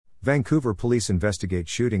Vancouver police investigate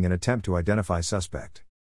shooting and attempt to identify suspect.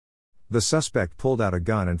 The suspect pulled out a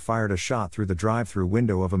gun and fired a shot through the drive-through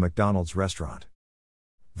window of a McDonald's restaurant.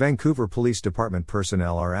 Vancouver Police Department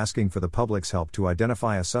personnel are asking for the public's help to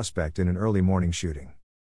identify a suspect in an early morning shooting.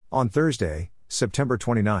 On Thursday, September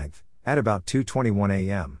 29, at about 2:21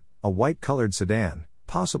 a.m., a white-colored sedan,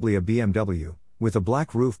 possibly a BMW, with a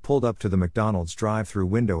black roof pulled up to the McDonald's drive-through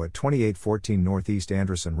window at 2814 Northeast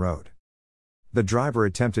Anderson Road. The driver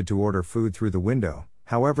attempted to order food through the window,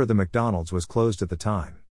 however the McDonald's was closed at the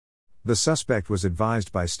time. The suspect was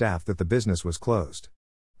advised by staff that the business was closed.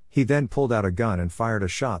 He then pulled out a gun and fired a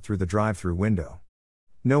shot through the drive-through window.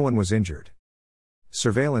 No one was injured.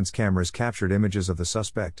 Surveillance cameras captured images of the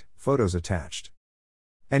suspect, photos attached.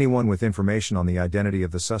 Anyone with information on the identity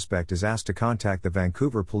of the suspect is asked to contact the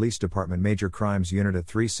Vancouver Police Department Major Crimes Unit at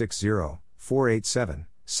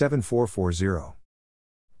 360-487-7440.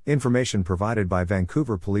 Information provided by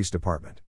Vancouver Police Department.